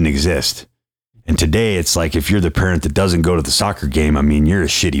mean, it just didn't exist. And today it's like, if you're the parent that doesn't go to the soccer game, I mean, you're a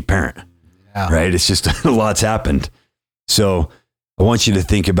shitty parent. Yeah. Right? It's just a lot's happened. So I want you to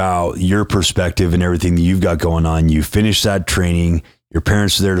think about your perspective and everything that you've got going on. You finished that training. Your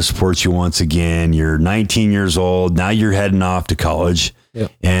parents are there to support you once again. You're 19 years old. Now you're heading off to college. Yep.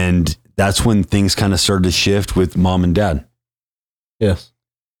 And that's when things kind of started to shift with mom and dad. Yes.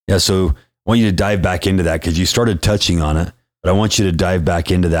 Yeah. So I want you to dive back into that, because you started touching on it, but I want you to dive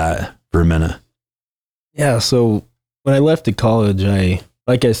back into that for a minute. Yeah. So when I left to college,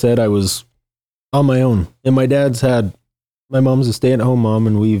 like I said, I was on my own, and my mom's a stay-at-home mom,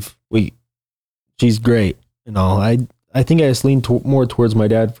 and she's great and all. I think I just leaned more towards my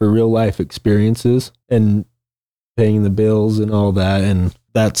dad for real life experiences and paying the bills and all that. And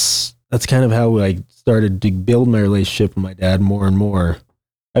that's kind of how I started to build my relationship with my dad more and more.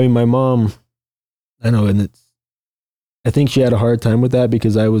 I mean, my mom, I know, and I think she had a hard time with that,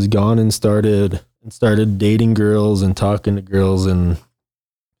 because I was gone and started dating girls and talking to girls and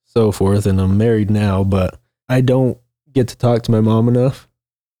so forth, and I'm married now, but I don't get to talk to my mom enough.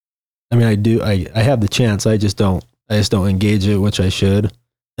 I mean, I do. I have the chance. I just don't engage it, which I should,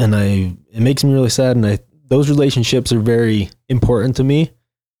 and it makes me really sad. And those relationships are very important to me.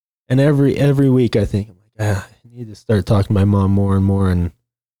 And every week I think, I need to start talking to my mom more and more, and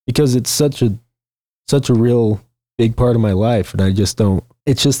because it's such a real big part of my life, and I just don't.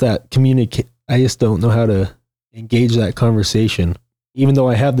 It's just that I just don't know how to engage that conversation. Even though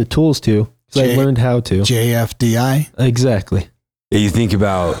I have the tools to, because I learned how to. JFDI? Exactly. Yeah, you think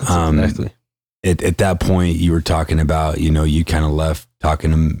about, exactly. At that point you were talking about, you kind of left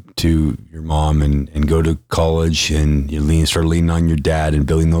talking to your mom and go to college, and you started leaning on your dad and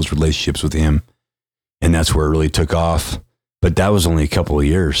building those relationships with him. And that's where it really took off. But that was only a couple of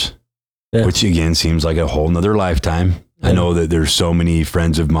years, which again seems like a whole nother lifetime. Yeah. I know that there's so many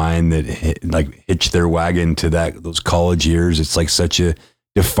friends of mine that hitch their wagon to those college years. It's like such a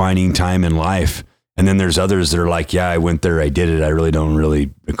defining time in life. And then there's others that are like, yeah, I went there, I did it. I really don't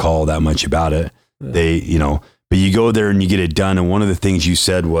recall that much about it. Yeah. They, But you go there and you get it done. And one of the things you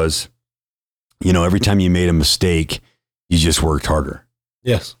said was, every time you made a mistake, you just worked harder.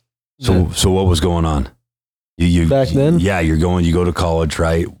 Yes. So what was going on? You Back then? Yeah, you go to college,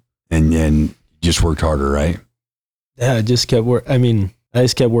 right? And just worked harder, right? Yeah, I just kept I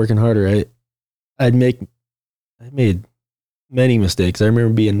just kept working harder. I made many mistakes. I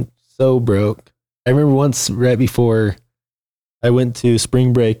remember being so broke. I remember once right before I went to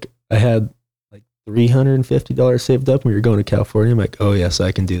spring break, I had like $350 saved up. We were going to California. I'm like, oh yes,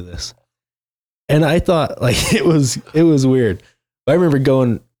 I can do this. And I thought like it was weird. But I remember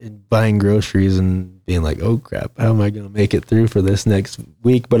going and buying groceries and being like, oh crap, how am I going to make it through for this next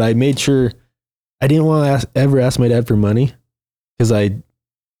week? But I made sure I didn't want to ever ask my dad for money because I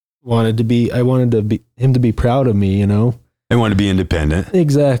wanted him to be proud of me, They want to be independent.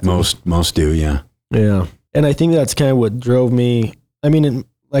 Exactly. Most do, yeah. Yeah. And I think that's kind of what drove me. I mean,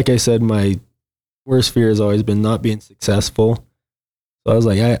 like I said, my worst fear has always been not being successful. So I was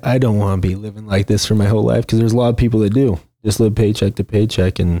like, I don't want to be living like this for my whole life because there's a lot of people that do just live paycheck to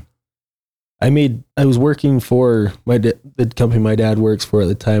paycheck. And I was working for the company my dad works for at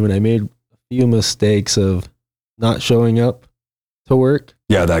the time, and I made a few mistakes of not showing up to work.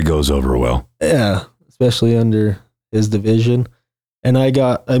 Yeah, that goes over well. Yeah, especially under his division. And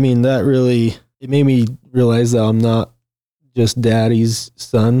it made me realize that I'm not just daddy's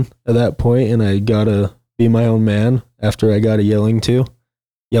son at that point, and I gotta be my own man after I got a yelling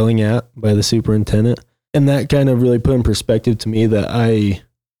at by the superintendent. And that kind of really put in perspective to me that I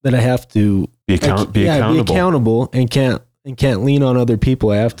have to be accountable and can't lean on other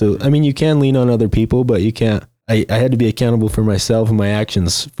people. You can lean on other people, but you can't. I had to be accountable for myself and my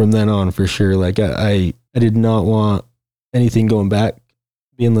actions from then on, for sure. Like I did not want anything going back,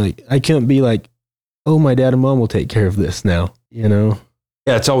 being like, I couldn't be like, oh, my dad and mom will take care of this now, Yeah,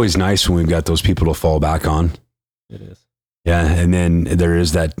 it's always nice when we've got those people to fall back on. It is. Yeah, and then there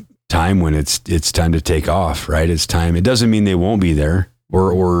is that time when it's time to take off, right? It's time. It doesn't mean they won't be there,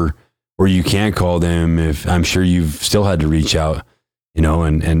 or you can't call them. If I'm sure you've still had to reach out,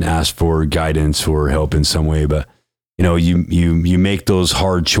 and ask for guidance or help in some way. But you make those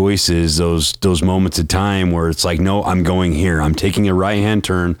hard choices, those moments of time where it's like, no, I'm going here. I'm taking a right hand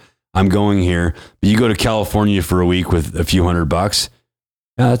turn. I'm going here. But you go to California for a week with a few $100.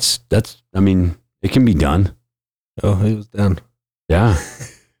 Yeah, it can be done. Oh, it was done. Yeah.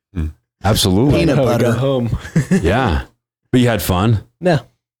 Absolutely. Peanut butter. Got home. Yeah. But you had fun. Yeah,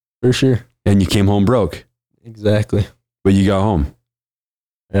 for sure. And you came home broke. Exactly. But you got home.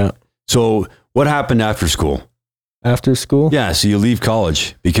 Yeah. So what happened after school? After school? Yeah. So you leave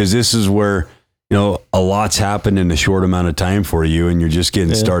college because this is where, a lot's happened in a short amount of time for you and you're just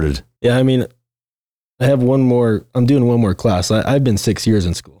getting started. Yeah. I have I'm doing one more class. I've been 6 years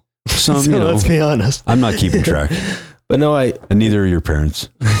in school. So let's be honest. I'm not keeping track. But no, and neither are your parents.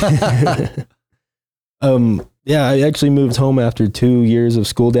 Yeah, I actually moved home after 2 years of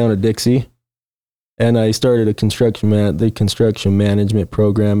school down at Dixie. And I started the construction management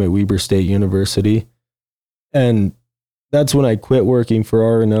program at Weber State University. And that's when I quit working for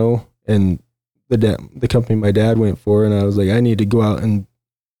R&O and the company my dad went for. And I was like, I need to go out and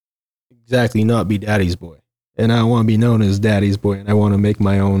exactly not be daddy's boy. And I don't want to be known as daddy's boy. And I want to make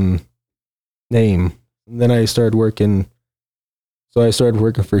my own name. And then I started working. So I started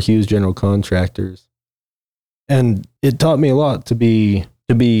working for Hughes General Contractors. And it taught me a lot to be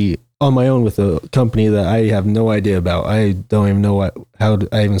on my own with a company that I have no idea about. I don't even know how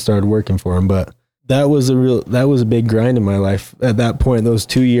I even started working for them. But that was a big grind in my life. At that point, those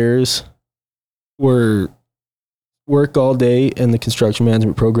 2 years were work all day, and the construction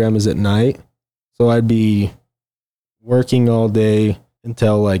management program is at night. So I'd be working all day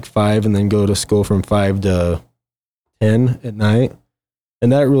until like 5 and then go to school from 5 to 10 at night.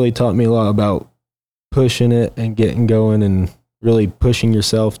 And that really taught me a lot about pushing it and getting going and really pushing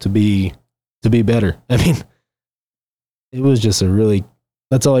yourself to be better. I mean, it was just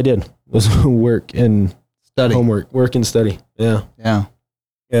that's all I did was work and Study. Homework, work and study. Yeah. Yeah.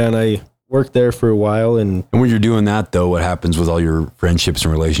 And I worked there for a while. And when you're doing that though, what happens with all your friendships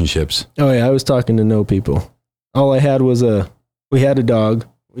and relationships? Oh yeah, I was talking to no people. All I had was we had a dog.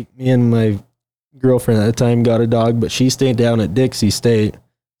 Me and my girlfriend at the time got a dog, but she stayed down at Dixie State.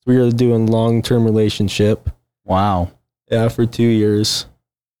 We were doing long-term relationship. Wow. Yeah, for 2 years.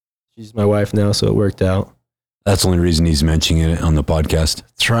 She's my wife now, so it worked out. That's the only reason he's mentioning it on the podcast.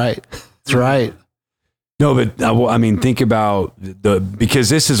 That's right. That's right. No, but I mean, think about because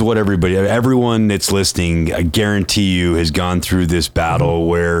this is what everyone that's listening, I guarantee you, has gone through this battle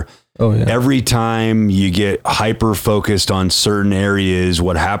where every time you get hyper focused on certain areas,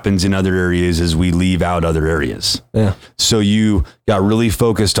 what happens in other areas is we leave out other areas. Yeah. So you got really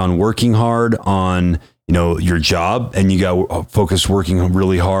focused on working hard on, your job, and you got focused working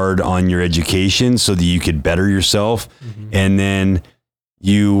really hard on your education so that you could better yourself. Mm-hmm. And then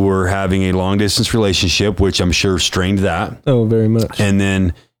you were having a long distance relationship, which I'm sure strained that. Oh, very much. And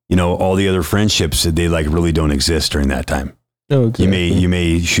then, all the other friendships, they really don't exist during that time. Oh, exactly. You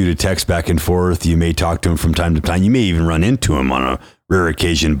may shoot a text back and forth. You may talk to him from time to time. You may even run into him on a rare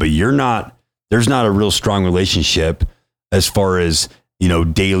occasion, but there's not a real strong relationship as far as,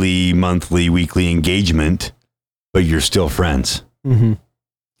 daily, monthly, weekly engagement, but you're still friends. Mm-hmm.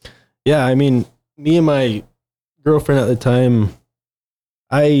 Yeah. I mean, me and my girlfriend at the time,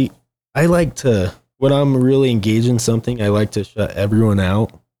 I like to, when I'm really engaged in something, I like to shut everyone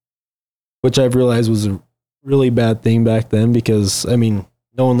out, which I've realized was a really bad thing back then because, I mean,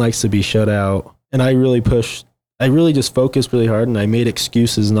 no one likes to be shut out. And I really just focused really hard, and I made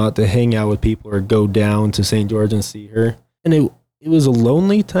excuses not to hang out with people or go down to St. George and see her. And it was a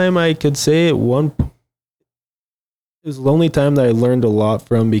lonely time, I could say. It was a lonely time that I learned a lot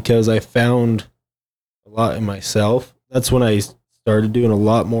from because I found a lot in myself. That's when I started doing a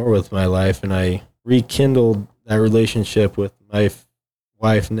lot more with my life, and I rekindled that relationship with my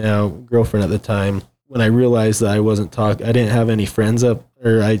wife, now girlfriend at the time, when I realized that I didn't have any friends I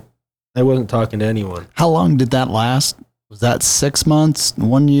wasn't talking to anyone. How long did that last? Was that 6 months,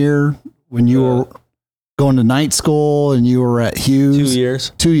 1 year when you were going to night school and you were at Hughes? 2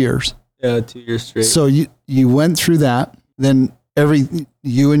 years. 2 years. Yeah, 2 years straight. So you went through that. Then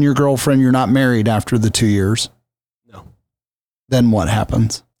you and your girlfriend, you're not married after the 2 years. No. Then what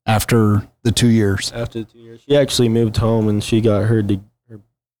happens after the 2 years? After the 2 years, she actually moved home and she got her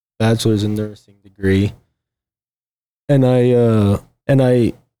bachelor's in nursing degree. And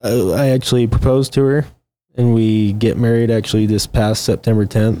I actually proposed to her, and we get married actually this past September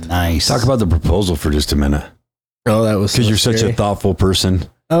 10th. Nice. Talk about the proposal for just a minute. Oh, that was because you're such a thoughtful person.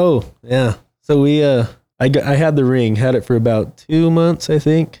 Oh, yeah. So I had the ring, had it for about 2 months, I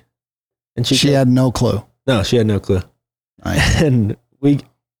think. And she had no clue. No, she had no clue. Nice. And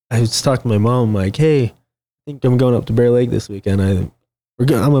I was talking to my mom, like, hey, I think I'm going up to Bear Lake this weekend. I'm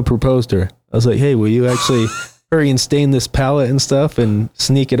going to propose to her. I was like, hey, will you actually hurry and stain this pallet and stuff and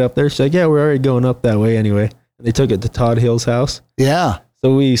sneak it up there? She's like, yeah, we're already going up that way anyway. And they took it to Todd Hill's house. Yeah.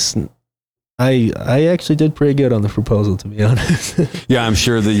 So I actually did pretty good on the proposal, to be honest. Yeah, I'm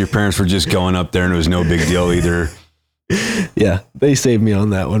sure that your parents were just going up there and it was no big deal either. Yeah, they saved me on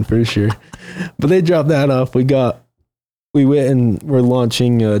that one for sure. But they dropped that off. We went and we're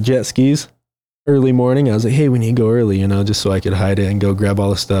launching jet skis early morning. I was like, hey, we need to go early, just so I could hide it and go grab all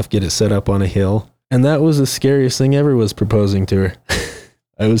the stuff, get it set up on a hill. And that was the scariest thing ever, was proposing to her.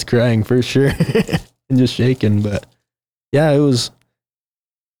 I was crying for sure and just shaking, but yeah, it was.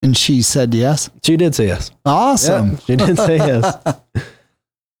 And she said yes? She did say yes. Awesome. Yeah, she did say yes.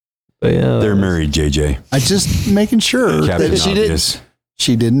 But yeah. They're married, JJ. I just making sure that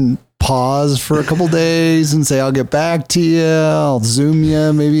she didn't pause for a couple days and say, I'll get back to you. I'll Zoom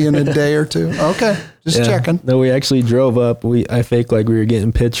you maybe in a day or two. Okay. Just checking. No, we actually drove up. I faked like we were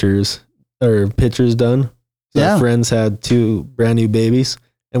getting pictures done. Yeah. Our friends had 2 brand new babies,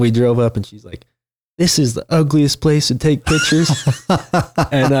 and we drove up and she's like, this is the ugliest place to take pictures.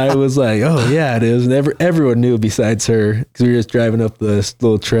 And I was like, oh yeah, it is. And everyone knew besides her, because we were just driving up this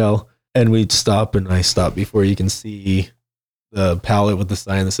little trail, and we'd stop, and I stopped before you can see the pallet with the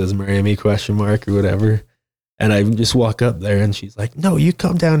sign that says marry me ? Or whatever. And I just walk up there, and she's like, no, you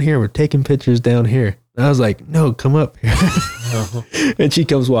come down here. We're taking pictures down here. And I was like, no, come up here. And she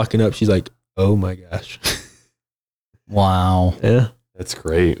comes walking up. She's like, oh my gosh. Wow. Yeah. That's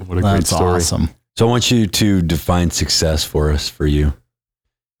great. What a great story. Awesome. So I want you to define success for you.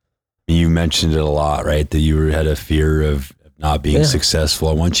 You mentioned it a lot, right? That you had a fear of not being successful.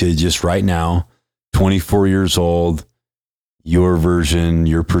 I want you to just right now, 24 years old, your version,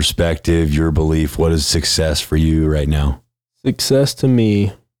 your perspective, your belief. What is success for you right now? Success to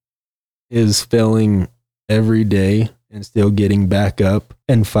me is failing every day and still getting back up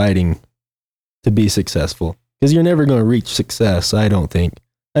and fighting to be successful. Because you're never going to reach success, I don't think.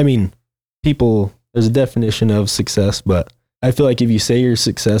 I mean, there's a definition of success, but I feel like if you say you're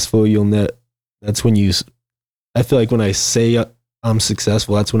successful, that's when I feel like when I say I'm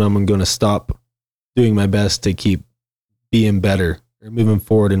successful, that's when I'm going to stop doing my best to keep being better or moving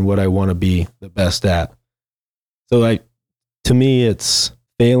forward in what I want to be the best at. So to me, it's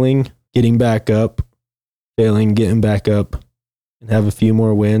failing, getting back up, failing, getting back up, and have a few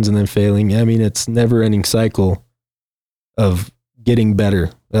more wins, and then failing. I mean, it's never ending cycle of getting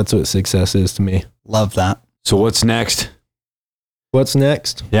better. That's what success is to me. Love that. So what's next? What's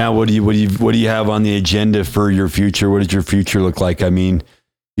next? Yeah, what do you have on the agenda for your future? What does your future look like? I mean,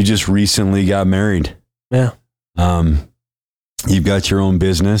 you just recently got married. Yeah. You've got your own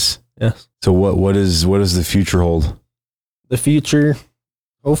business. Yes. So what does the future hold? The future,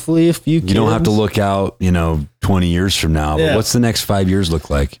 hopefully a few kids. You don't have to look out, 20 years from now, but what's the next 5 years look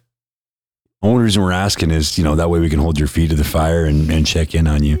like? The only reason we're asking is, that way we can hold your feet to the fire and check in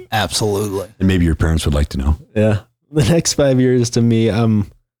on you. Absolutely. And maybe your parents would like to know. Yeah. The next 5 years to me,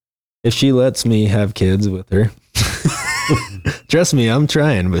 if she lets me have kids with her, trust me, I'm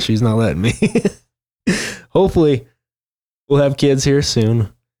trying, but she's not letting me. Hopefully we'll have kids here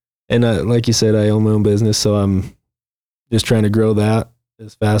soon. And like you said, I own my own business, so I'm just trying to grow that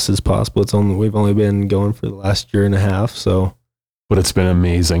as fast as possible. We've only been going for the last year and a half, so. But it's been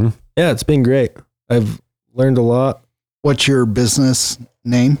amazing. Yeah, it's been great. I've learned a lot. What's your business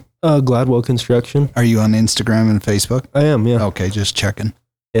name? Gladwell Construction. Are you on Instagram and Facebook? I am, yeah. Okay, just checking.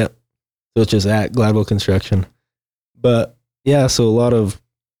 Yeah. So it's just at Gladwell Construction. But yeah, so a lot of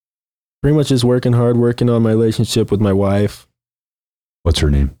pretty much just working hard, working on my relationship with my wife. What's her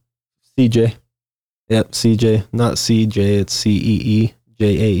name? CJ. Yep, CJ. Not CJ, it's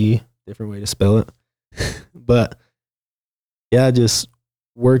CEEJAE. Different way to spell it. But yeah, just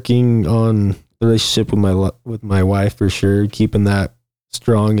working on the relationship with my wife for sure, keeping that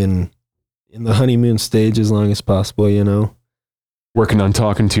strong and in the honeymoon stage as long as possible, Working on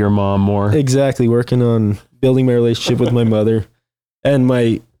talking to your mom more. Exactly, working on building my relationship with my mother. And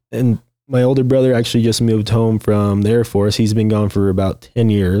my older brother actually just moved home from the Air Force. He's been gone for about 10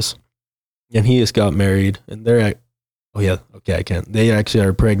 years. And he just got married, and they actually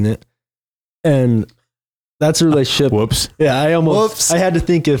are pregnant. And that's a relationship. Whoops. Yeah, I had to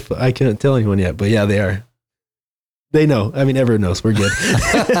think if I couldn't tell anyone yet, but yeah, they are. They know. I mean, everyone knows we're good.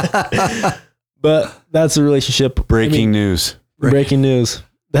 But that's a relationship. Breaking news. Breaking news.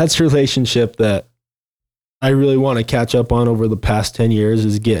 That's a relationship that I really want to catch up on over the past 10 years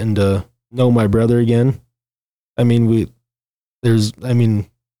is getting to know my brother again. I mean,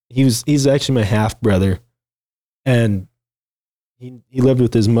 he's actually my half brother, and he lived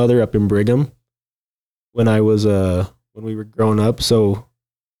with his mother up in Brigham when we were growing up. So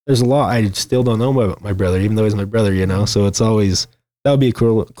there's a lot I still don't know about my brother, even though he's my brother, So it's always, that would be a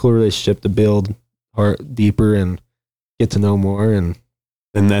cool relationship to build deeper and get to know more. And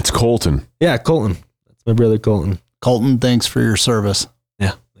that's Colton. Yeah, Colton. That's my brother, Colton. Colton, thanks for your service.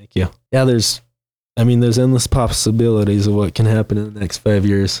 Yeah, thank you. Yeah, there's endless possibilities of what can happen in the next 5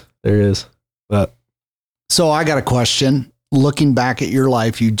 years. There is. But so I got a question. Looking back at your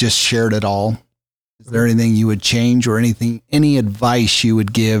life, you just shared it all. Is there anything you would change or any advice you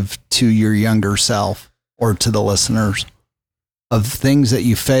would give to your younger self or to the listeners of things that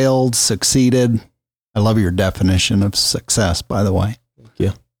you failed, succeeded? I love your definition of success, by the way. Thank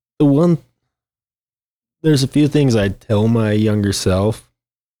you. There's a few things I'd tell my younger self,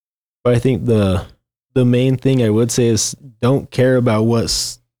 but I think the main thing I would say is don't care about what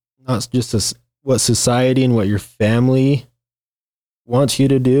society and what your family wants you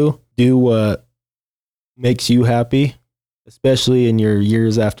to do. Do what makes you happy, especially in your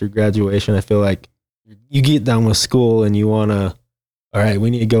years after graduation. I feel like you get done with school and you want to, all right, we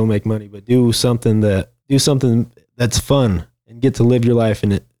need to go make money, but do something that's fun and get to live your life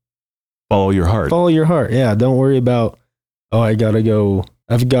in it. Follow your heart. Follow your heart. Yeah. Don't worry about, I've got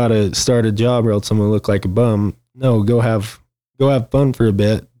to start a job or else I'm going to look like a bum. No, go have fun for a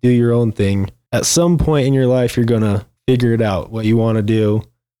bit. Do your own thing. At some point in your life, you're going to figure it out, what you want to do,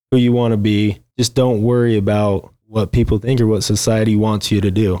 who you want to be. Just don't worry about what people think or what society wants you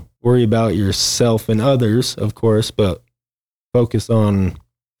to do. Worry about yourself and others, of course, but focus on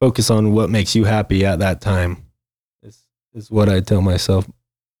what makes you happy at that time. Is what I tell myself.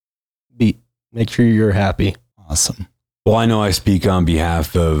 Make sure you're happy. Awesome. Well, I know I speak on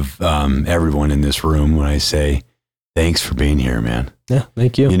behalf of everyone in this room when I say thanks for being here, man. Yeah,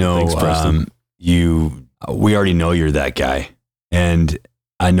 thank you. Thanks, Preston. We already know you're that guy, and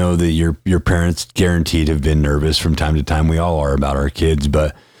I know that your parents guaranteed have been nervous from time to time. We all are about our kids,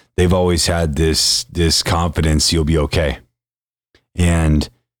 but they've always had this confidence you'll be okay, and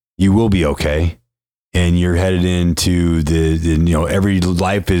you will be okay. And you're headed into the every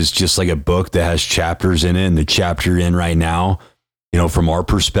life is just like a book that has chapters in it. And the chapter you're in right now, from our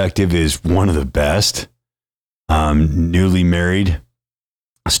perspective is one of the best. Newly married,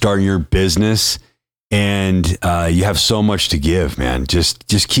 starting your business and you have so much to give, man. Just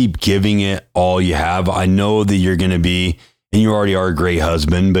keep giving it all you have. I know that you're going to be, and you already are a great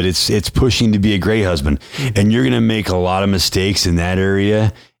husband, but it's pushing to be a great husband, and you're going to make a lot of mistakes in that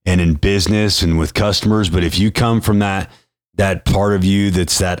area and in business and with customers. But if you come from that part of you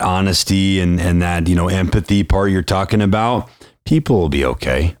that's that honesty and that, empathy part you're talking about, people will be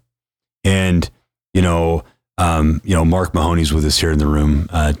okay. And, Mark Mahoney's with us here in the room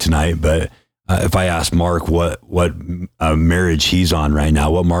tonight, but if I ask Mark what marriage he's on right now,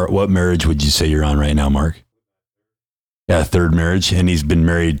 what marriage would you say you're on right now, Mark? Yeah, third marriage. And he's been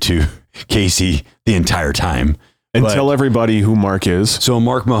married to Casey the entire time. And tell everybody who Mark is. So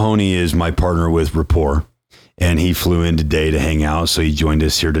Mark Mahoney is my partner with Rapport, and he flew in today to hang out. So he joined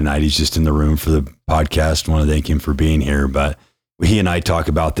us here tonight. He's just in the room for the podcast. I want to thank him for being here. But he and I talk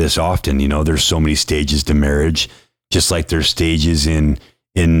about this often. There's so many stages to marriage, just like there's stages in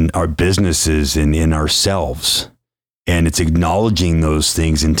our businesses and in ourselves. And it's acknowledging those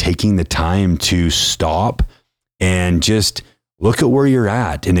things and taking the time to stop and just look at where you're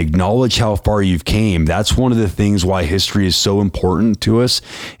at and acknowledge how far you've came. That's one of the things why history is so important to us,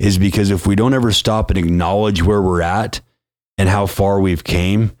 is because if we don't ever stop and acknowledge where we're at and how far we've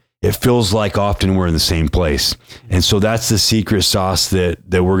came, it feels like often we're in the same place. And so that's the secret sauce that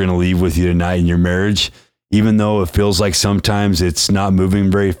we're going to leave with you tonight in your marriage. Even though it feels like sometimes it's not moving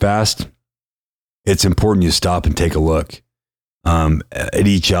very fast, it's important you stop and take a look at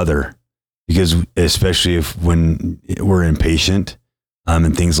each other. Because especially when we're impatient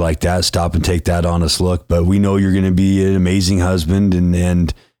and things like that, stop and take that honest look. But we know you're going to be an amazing husband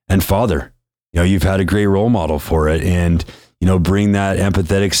and father. You've had a great role model for it, and bring that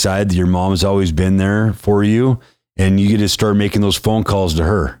empathetic side that your mom's always been there for you, and you get to start making those phone calls to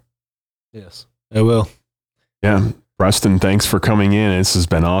her. Yes, I will. Yeah. Preston, thanks for coming in. This has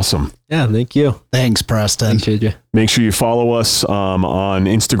been awesome. Yeah, thank you. Thanks, Preston. Thanks, JJ. Make sure you follow us on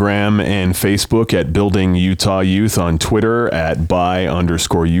Instagram and Facebook at Building Utah Youth, on Twitter at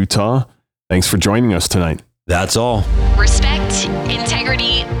 @by_Utah. Thanks for joining us tonight. That's all. Respect,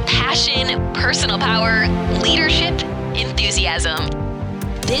 integrity, passion, personal power, leadership, enthusiasm.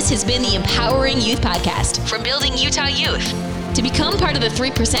 This has been the Empowering Youth Podcast from Building Utah Youth. To become part of the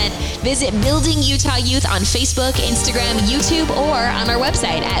 3%, visit Building Utah Youth on Facebook, Instagram, YouTube, or on our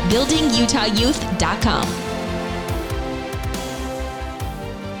website at buildingutahyouth.com.